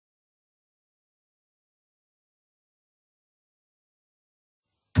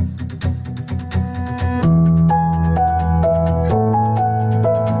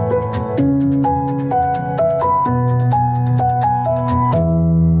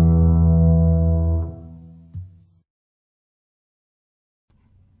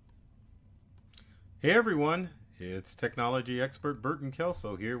Hey everyone, it's technology expert Burton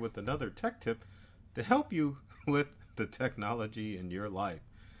Kelso here with another tech tip to help you with the technology in your life.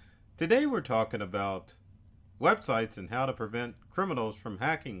 Today we're talking about websites and how to prevent criminals from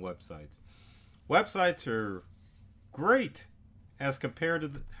hacking websites. Websites are great as compared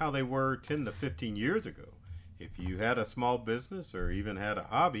to how they were 10 to 15 years ago. If you had a small business or even had a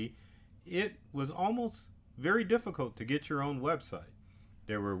hobby, it was almost very difficult to get your own website.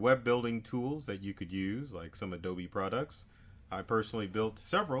 There were web building tools that you could use, like some Adobe products. I personally built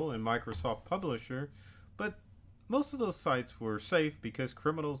several in Microsoft Publisher, but most of those sites were safe because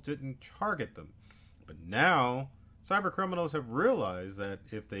criminals didn't target them. But now, cyber criminals have realized that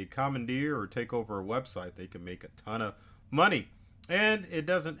if they commandeer or take over a website, they can make a ton of money. And it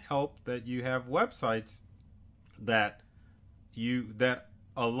doesn't help that you have websites that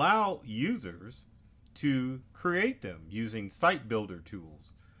allow users to create them using site builder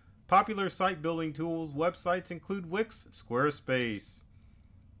tools. Popular site building tools websites include Wix, Squarespace,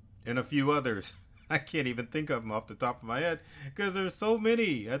 and a few others. I can't even think of them off the top of my head because there's so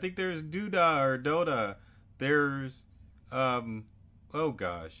many. I think there's Duda or Dota. There's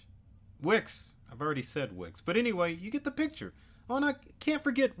Wix. I've already said Wix. But anyway, you get the picture. Oh, and I can't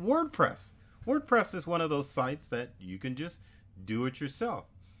forget WordPress. WordPress is one of those sites that you can just do it yourself.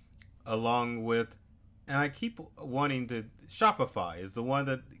 Along with, and I keep wanting to, Shopify is the one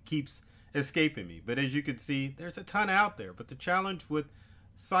that keeps escaping me. But as you can see, there's a ton out there. But the challenge with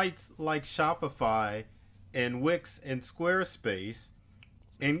sites like Shopify and Wix and Squarespace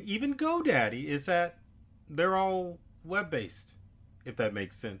and even GoDaddy is that they're all web-based, if that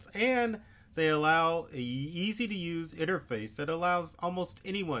makes sense. And they allow a easy to use interface that allows almost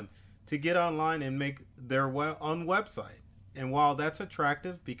anyone to get online and make their own website. And while that's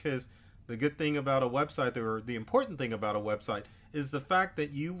attractive, because the good thing about a website, or the important thing about a website, is the fact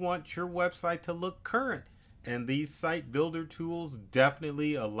that you want your website to look current. And these site builder tools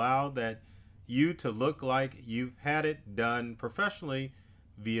definitely allow that you to look like you've had it done professionally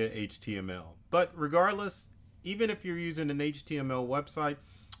via HTML. But regardless, even if you're using an HTML website,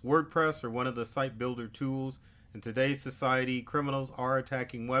 WordPress or one of the site builder tools, in today's society, criminals are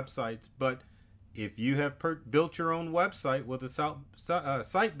attacking websites. But if you have built your own website with a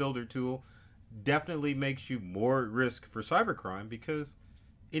site builder tool, definitely makes you more at risk for cybercrime because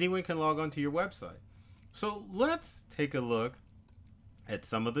anyone can log onto your website. So let's take a look at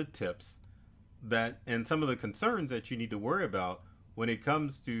some of the tips and some of the concerns that you need to worry about when it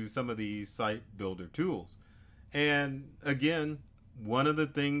comes to some of these site builder tools. And again, one of the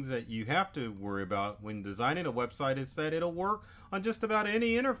things that you have to worry about when designing a website is that it'll work on just about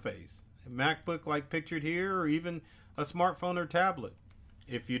any interface. A MacBook like pictured here, or even a smartphone or tablet.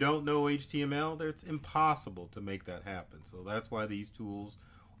 If you don't know HTML, it's impossible to make that happen. So that's why these tools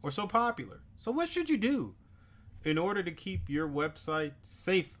are so popular. So what should you do in order to keep your website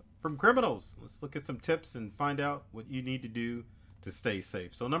safe from criminals? Let's look at some tips and find out what you need to do to stay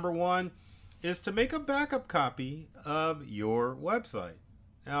safe. So number one is to make a backup copy of your website.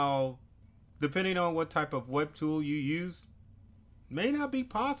 Now, depending on what type of web tool you use, may not be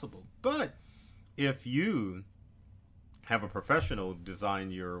possible. But if you have a professional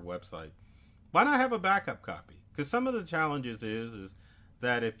design your website, why not have a backup copy? Because some of the challenges is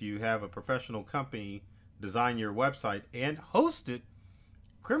that if you have a professional company design your website and host it,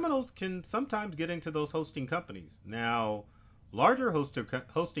 criminals can sometimes get into those hosting companies. Now, larger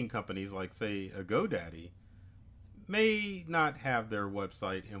hosting companies like, say, a GoDaddy may not have their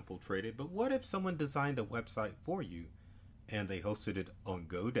website infiltrated, but what if someone designed a website for you and they hosted it on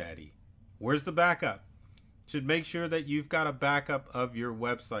GoDaddy? Where's the backup? Should make sure that you've got a backup of your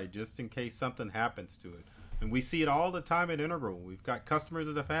website just in case something happens to it. And we see it all the time at Integral. We've got customers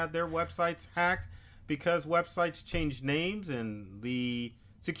that have had their websites hacked because websites change names and the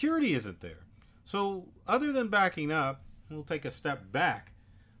security isn't there. So other than backing up, we'll take a step back.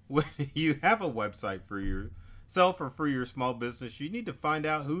 When you have a website for yourself or for your small business, you need to find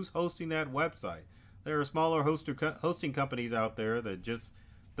out who's hosting that website. There are smaller hosting companies out there that just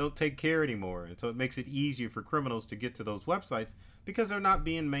don't take care anymore. And so it makes it easier for criminals to get to those websites because they're not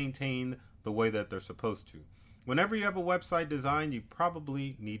being maintained the way that they're supposed to. Whenever you have a website designed, you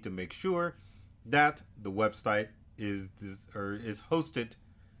probably need to make sure that the website is hosted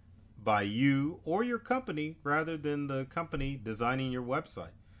by you or your company rather than the company designing your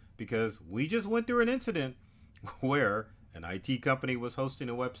website. Because we just went through an incident where an IT company was hosting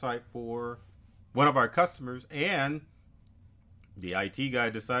a website for one of our customers, and the IT guy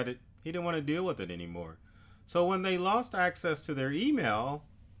decided he didn't want to deal with it anymore. So when they lost access to their email,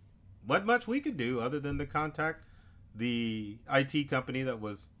 what much we could do other than to contact the IT company that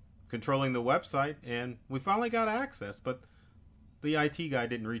was controlling the website, and we finally got access, but the IT guy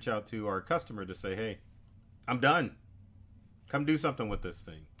didn't reach out to our customer to say, hey, I'm done. Come do something with this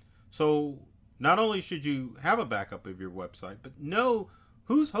thing. So not only should you have a backup of your website, but know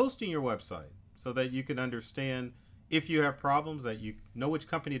who's hosting your website so that you can understand if you have problems, that you know which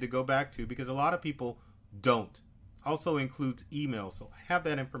company to go back to, because a lot of people don't. Also includes email, so have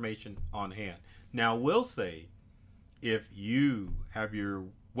that information on hand. Now, we'll say if you have your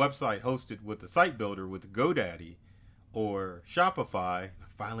website hosted with the site builder with GoDaddy or Shopify, I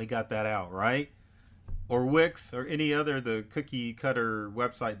finally got that out, right? Or Wix or any other the cookie cutter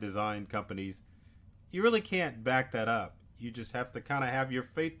website design companies, you really can't back that up. You just have to kind of have your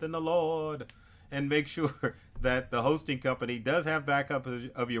faith in the Lord and make sure that the hosting company does have backup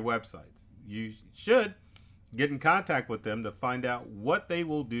of your websites. You should get in contact with them to find out what they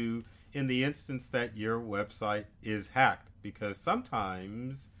will do in the instance that your website is hacked, because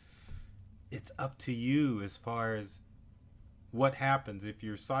sometimes it's up to you as far as what happens if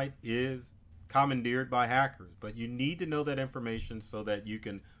your site is commandeered by hackers. But you need to know that information so that you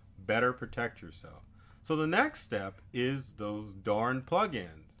can better protect yourself. So the next step is those darn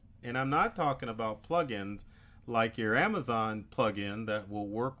plugins. And I'm not talking about plugins like your Amazon plugin that will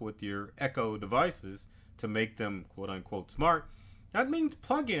work with your Echo devices to make them quote unquote smart. That means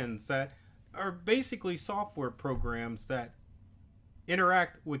plugins that are basically software programs that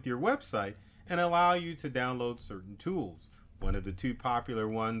interact with your website and allow you to download certain tools. One of the two popular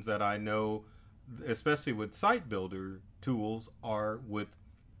ones that I know, especially with site builder tools, are with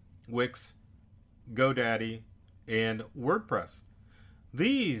Wix, GoDaddy, and WordPress.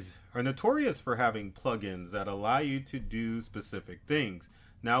 These are notorious for having plugins that allow you to do specific things.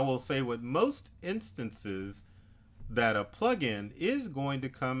 Now, we'll say with most instances that a plugin is going to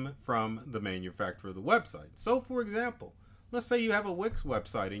come from the manufacturer of the website. So, for example, let's say you have a Wix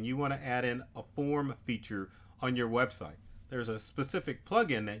website and you want to add in a form feature on your website. There's a specific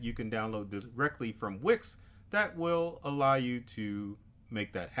plugin that you can download directly from Wix that will allow you to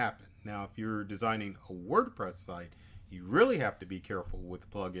make that happen. Now, if you're designing a WordPress site, you really have to be careful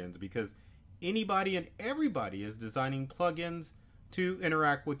with plugins, because anybody and everybody is designing plugins to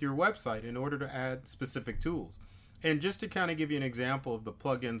interact with your website in order to add specific tools. And just to kind of give you an example of the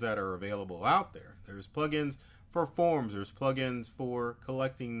plugins that are available out there, there's plugins for forms, there's plugins for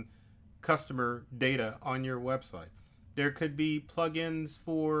collecting customer data on your website. There could be plugins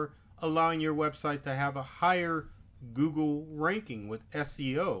for allowing your website to have a higher Google ranking with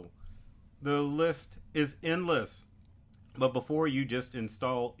SEO. The list is endless. But before you just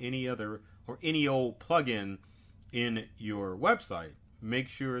install any other or any old plugin in your website, make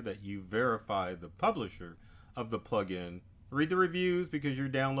sure that you verify the publisher of the plugin. Read the reviews, because you're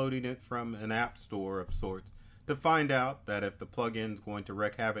downloading it from an app store of sorts, to find out that if the plugin is going to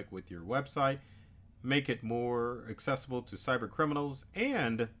wreak havoc with your website, make it more accessible to cyber criminals,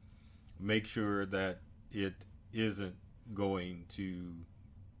 and make sure that it isn't going to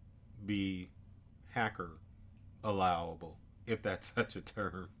be hacker allowable, if that's such a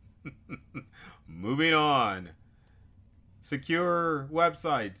term. Moving on. Secure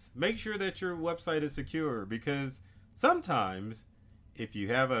websites. Make sure that your website is secure, because sometimes if you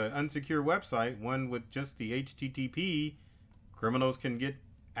have an unsecure website, one with just the HTTP, criminals can get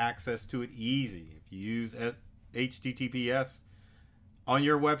access to it easy. If you use HTTPS on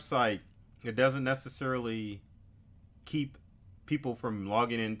your website, it doesn't necessarily keep people from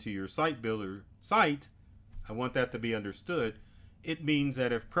logging into your site builder site. I want that to be understood. It means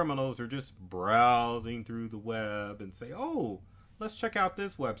that if criminals are just browsing through the web and say, oh, let's check out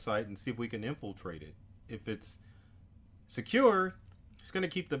this website and see if we can infiltrate it. If it's secure, it's going to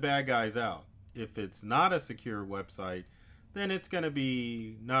keep the bad guys out. If it's not a secure website, then it's going to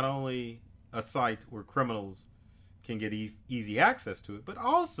be not only a site where criminals can get easy access to it, but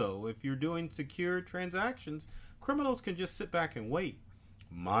also if you're doing secure transactions, criminals can just sit back and wait.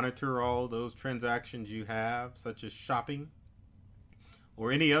 Monitor all those transactions you have, such as shopping or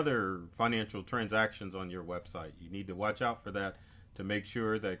any other financial transactions on your website. You need to watch out for that to make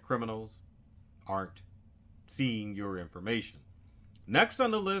sure that criminals aren't seeing your information. Next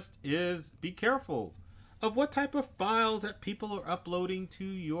on the list is be careful of what type of files that people are uploading to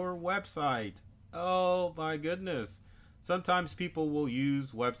your website. Oh my goodness. Sometimes people will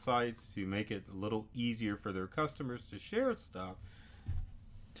use websites to make it a little easier for their customers to share stuff,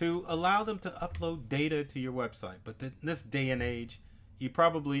 to allow them to upload data to your website. But in this day and age, you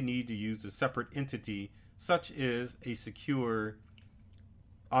probably need to use a separate entity, such as a secure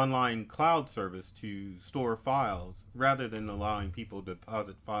online cloud service, to store files rather than allowing people to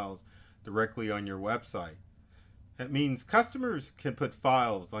deposit files directly on your website. That means customers can put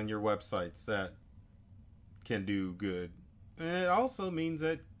files on your websites that can do good. And it also means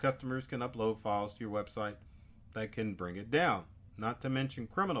that customers can upload files to your website that can bring it down, not to mention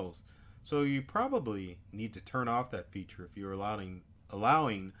criminals. So you probably need to turn off that feature if you're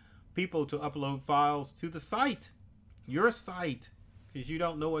allowing people to upload files to the site, your site, because you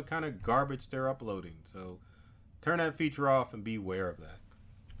don't know what kind of garbage they're uploading. So turn that feature off and be aware of that.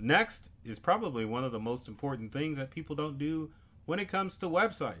 Next is probably one of the most important things that people don't do when it comes to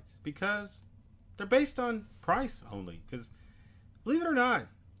websites, because they're based on price only. Because believe it or not,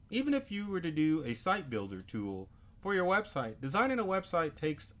 even if you were to do a site builder tool for your website, designing a website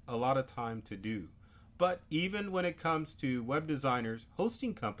takes a lot of time to do. But even when it comes to web designers,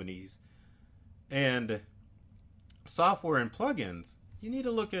 hosting companies, and software and plugins, you need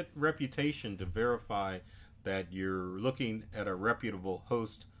to look at reputation to verify that you're looking at a reputable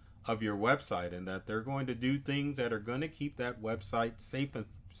host of your website and that they're going to do things that are going to keep that website safe and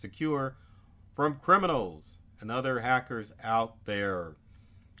secure from criminals and other hackers out there.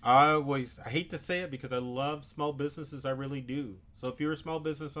 I hate to say it because I love small businesses, I really do. So if you're a small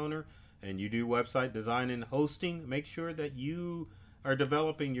business owner and you do website design and hosting, make sure that you are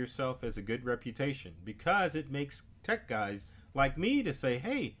developing yourself as a good reputation, because it makes tech guys like me to say,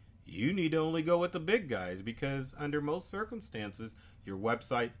 hey, you need to only go with the big guys, because under most circumstances, your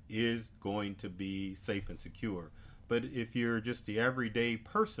website is going to be safe and secure. But if you're just the everyday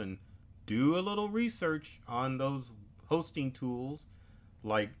person, do a little research on those hosting tools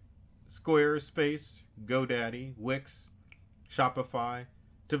like Squarespace, GoDaddy, Wix, Shopify,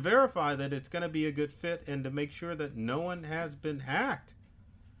 to verify that it's going to be a good fit and to make sure that no one has been hacked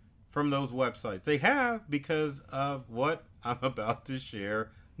from those websites. They have, because of what I'm about to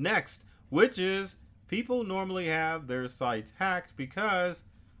share next, which is people normally have their sites hacked because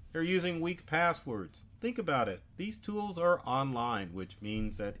they're using weak passwords. Think about it. These tools are online, which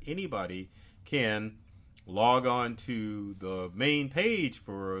means that anybody can log on to the main page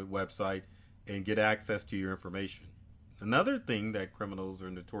for a website and get access to your information. Another thing that criminals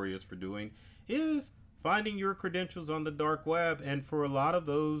are notorious for doing is finding your credentials on the dark web. And for a lot of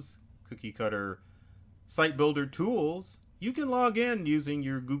those cookie cutter site builder tools, you can log in using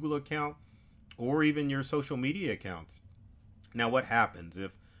your Google account or even your social media accounts. Now, what happens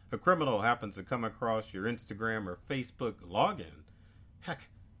if a criminal happens to come across your Instagram or Facebook login? Heck,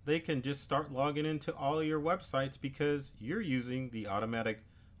 they can just start logging into all of your websites because you're using the automatic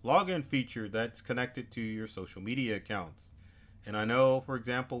login feature that's connected to your social media accounts. And I know, for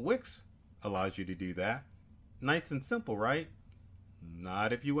example, Wix allows you to do that. Nice and simple, right?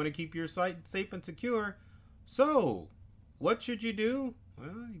 Not if you want to keep your site safe and secure. So, what should you do?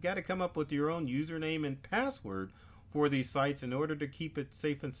 Well, you got to come up with your own username and password for these sites in order to keep it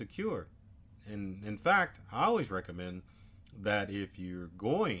safe and secure. And in fact, I always recommend that if you're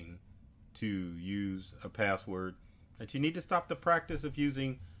going to use a password, that you need to stop the practice of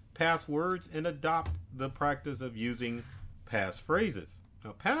using passwords and adopt the practice of using passphrases.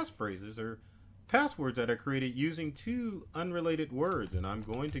 Now, passphrases are passwords that are created using two unrelated words, and I'm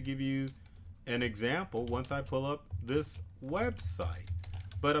going to give you an example once I pull up this website.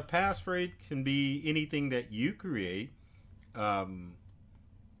 But a passphrase can be anything that you create,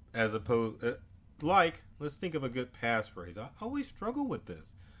 as opposed, let's think of a good passphrase. I always struggle with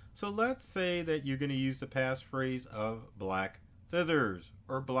this. So let's say that you're going to use the passphrase of black scissors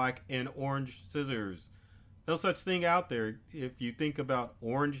or black and orange scissors. No such thing out there. If you think about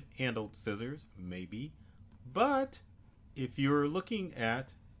orange handled scissors, maybe. But if you're looking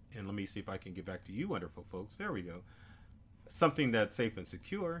at, and let me see if I can get back to you wonderful folks. There we go. Something that's safe and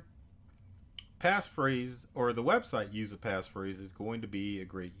secure. Passphrase, or the website use a passphrase, is going to be a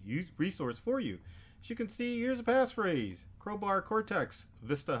great resource for you. As you can see, here's a passphrase: Crowbar, Cortex,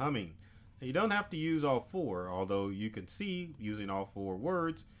 Vista, Humming. Now, you don't have to use all four, although you can see, using all four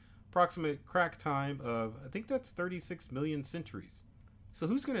words, approximate crack time of, I think that's 36 million centuries. So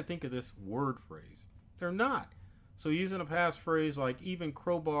who's going to think of this word phrase? They're not. So using a passphrase like even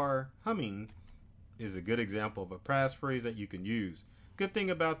Crowbar, Humming is a good example of a passphrase that you can use. Good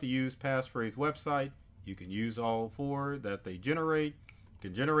thing about the use passphrase website, you can use all four that they generate. You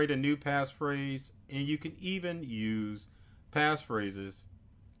can generate a new passphrase, and you can even use passphrases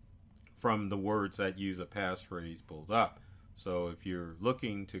from the words that use a passphrase pulls up. So if you're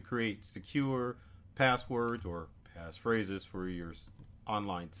looking to create secure passwords or passphrases for your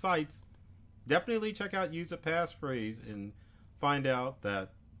online sites, definitely check out Use a Passphrase and find out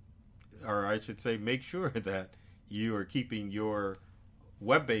that, or I should say, make sure that you are keeping your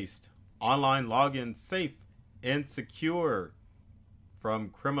web-based online login safe and secure from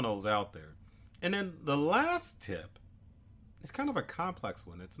criminals out there. And then the last tip is kind of a complex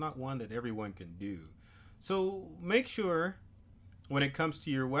one. It's not one that everyone can do. So make sure when it comes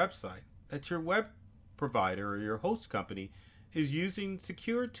to your website that your web provider or your host company is using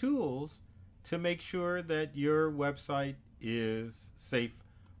secure tools to make sure that your website is safe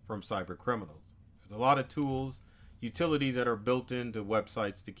from cyber criminals. There's a lot of tools, utilities that are built into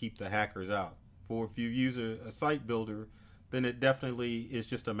websites to keep the hackers out. For if you use a site builder, then it definitely is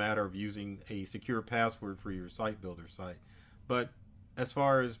just a matter of using a secure password for your site builder site. But as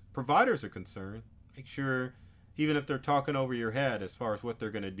far as providers are concerned, make sure, even if they're talking over your head as far as what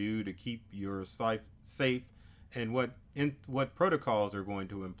they're going to do to keep your site safe and what protocols are going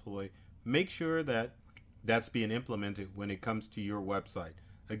to employ, make sure that that's being implemented when it comes to your website.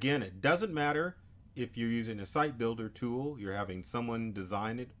 Again, it doesn't matter if you're using a site builder tool, you're having someone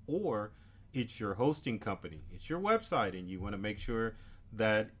design it, or it's your hosting company, it's your website, and you want to make sure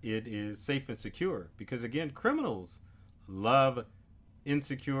that it is safe and secure. Because again, criminals love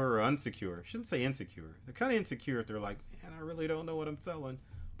insecure or unsecure. I shouldn't say insecure. They're kind of insecure if they're like, man, I really don't know what I'm selling.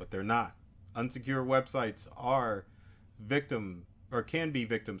 But they're not. Unsecure websites are victim or can be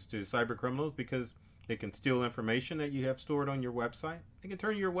victims to cyber criminals because they can steal information that you have stored on your website. They can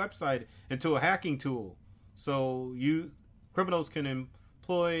turn your website into a hacking tool. So criminals can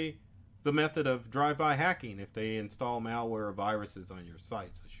employ the method of drive-by hacking if they install malware or viruses on your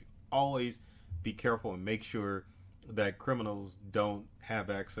site. So you should always be careful and make sure that criminals don't have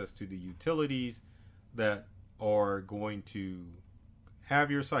access to the utilities that are going to have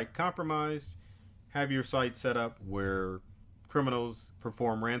your site compromised, have your site set up where criminals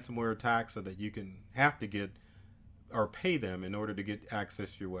perform ransomware attacks so that you can have to get or pay them in order to get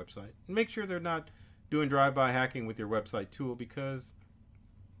access to your website. And make sure they're not doing drive-by hacking with your website tool, because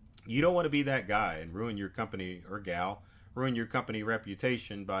you don't want to be that guy and ruin your company or gal, ruin your company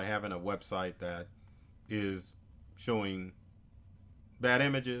reputation by having a website that is showing bad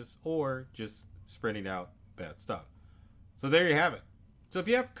images or just spreading out bad stuff. So there you have it. So if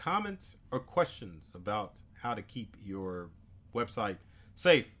you have comments or questions about how to keep your website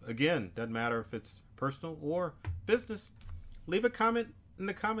safe, again, doesn't matter if it's personal or business, leave a comment in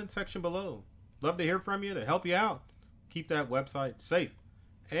the comment section below. Love to hear from you to help you out. Keep that website safe.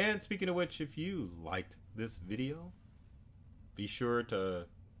 And speaking of which, if you liked this video, be sure to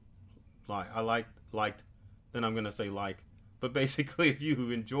liked, then I'm going to say like. But basically, if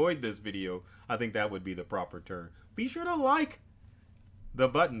you enjoyed this video, I think that would be the proper term. Be sure to like the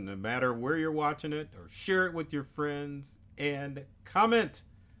button, no matter where you're watching it, or share it with your friends, and comment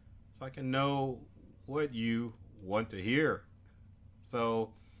so I can know what you want to hear.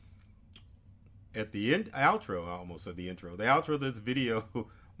 So at the outro of this video,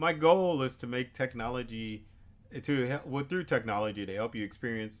 my goal is to make technology through technology to help you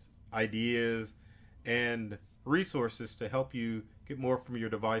experience ideas and resources to help you get more from your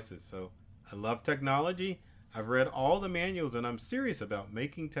devices. So I love technology. I've read all the manuals, and I'm serious about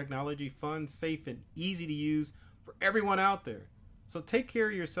making technology fun, safe, and easy to use for everyone out there. So take care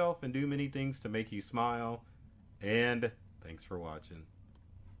of yourself and do many things to make you smile. And thanks for watching.